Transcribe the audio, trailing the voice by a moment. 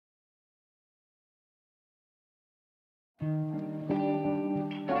Turning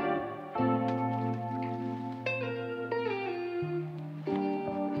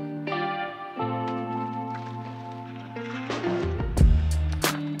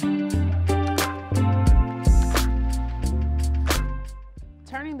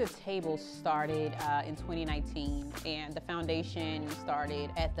the Table started in 2019, and the foundation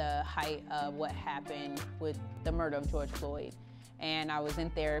started at the height of what happened with the murder of George Floyd. And I was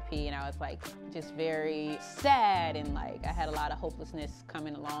in therapy, and I was like just very sad, and like I had a lot of hopelessness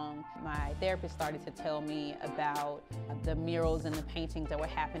coming along. My therapist started to tell me about the murals and the paintings that were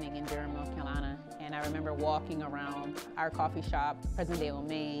happening in Durham, North Carolina. And I remember walking around our coffee shop, Present-Day,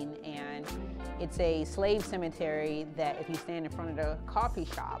 Maine, and it's a slave cemetery that if you stand in front of the coffee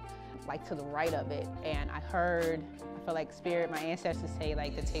shop, like to the right of it, and I felt like spirit, my ancestors say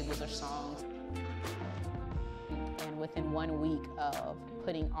like the tables are songs. And within 1 week of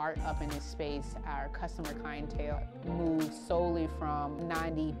putting art up in this space, our customer clientele moved solely from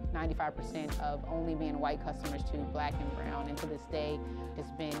 95% of only being white customers to black and brown. And to this day,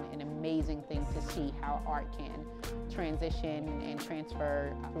 it's been an amazing thing to see how art can transition and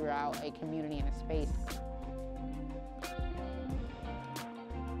transfer throughout a community and a space.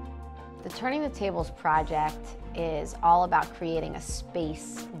 The Turning the Tables project is all about creating a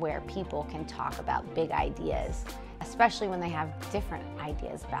space where people can talk about big ideas, especially when they have different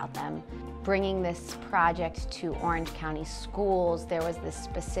ideas about them. Bringing this project to Orange County schools, there was this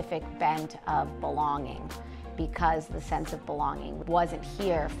specific bent of belonging, because the sense of belonging wasn't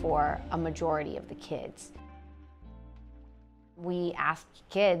here for a majority of the kids. We asked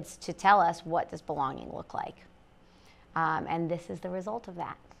kids to tell us, what does belonging look like? And this is the result of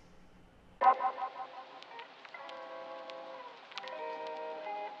that.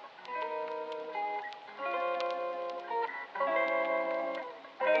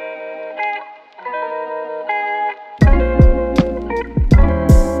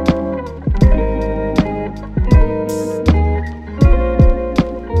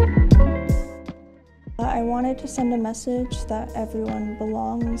 I wanted to send a message that everyone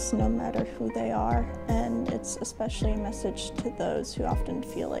belongs no matter who they are, and it's especially a message to those who often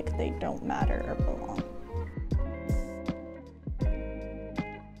feel like they don't matter or belong.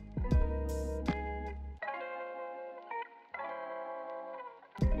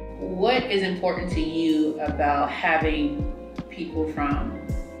 What is important to you about having people from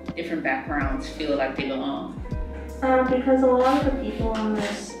different backgrounds feel like they belong? Because a lot of the people on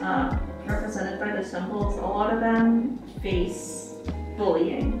this represented by the symbols, a lot of them face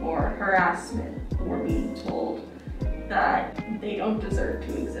bullying or harassment, or being told that they don't deserve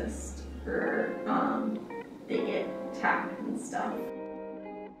to exist, or they get attacked and stuff.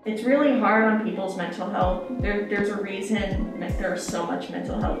 It's really hard on people's mental health. There's a reason there's so much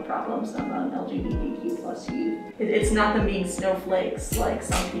mental health problems among LGBTQ+ youth. It's not them being snowflakes like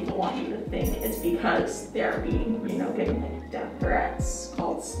some people want you to think. It's because they're being, getting like death threats,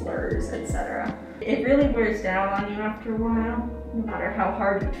 called slurs, etc. It really wears down on you after a while, no matter how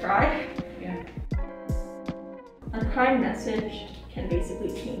hard you try. Yeah. A kind message can basically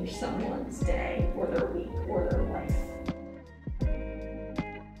change someone's day, or their week, or their life.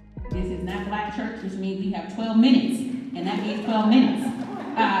 This is not Black church, which means we have 12 minutes, and that means 12 minutes.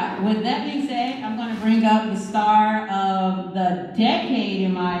 With that being said, I'm going to bring up the star of the decade,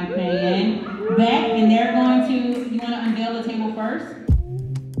 in my opinion, Beck, and they're going to, you want to unveil the table first?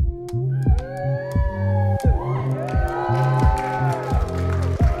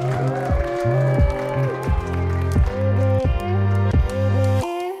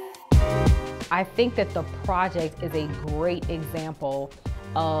 I think that the project is a great example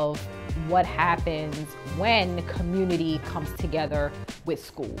of what happens when community comes together with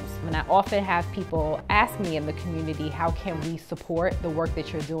schools. And I often have people ask me in the community, how can we support the work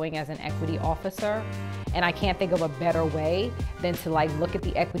that you're doing as an equity officer? And I can't think of a better way than to look at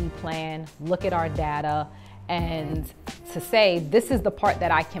the equity plan, look at our data, and to say, this is the part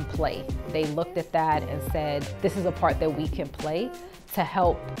that I can play. They looked at that and said, this is a part that we can play to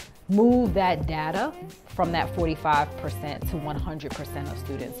help move that data from that 45% to 100% of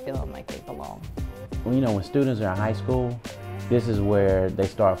students feeling like they belong. When students are in high school, this is where they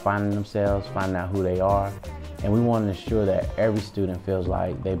start finding themselves, finding out who they are, and we want to ensure that every student feels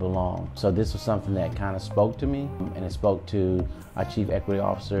like they belong. So this was something that kind of spoke to me, and it spoke to our Chief Equity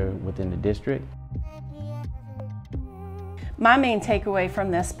Officer within the district. My main takeaway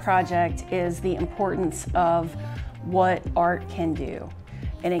from this project is the importance of what art can do.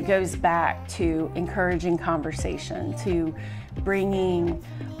 And it goes back to encouraging conversation, to bringing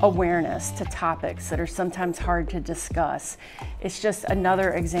awareness to topics that are sometimes hard to discuss. It's just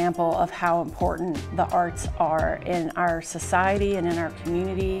another example of how important the arts are in our society and in our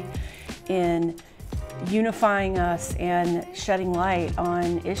community, in unifying us and shedding light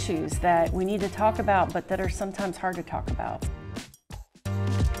on issues that we need to talk about but that are sometimes hard to talk about.